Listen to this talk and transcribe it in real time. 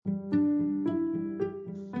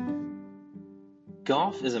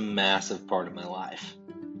Golf is a massive part of my life.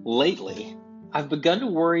 Lately, I've begun to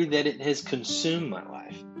worry that it has consumed my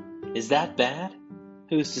life. Is that bad?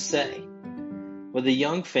 Who's to say? With a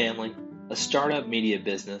young family, a startup media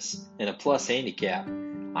business, and a plus handicap,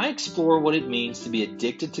 I explore what it means to be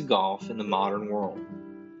addicted to golf in the modern world.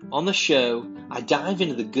 On the show, I dive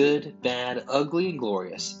into the good, bad, ugly, and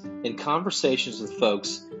glorious in conversations with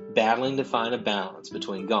folks battling to find a balance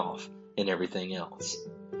between golf and everything else.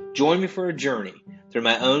 Join me for a journey through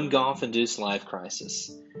my own golf-induced life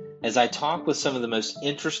crisis as I talk with some of the most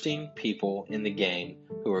interesting people in the game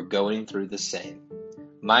who are going through the same.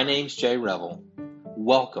 My name's Jay Revel.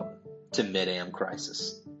 Welcome to Mid-Am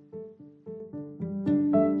Crisis.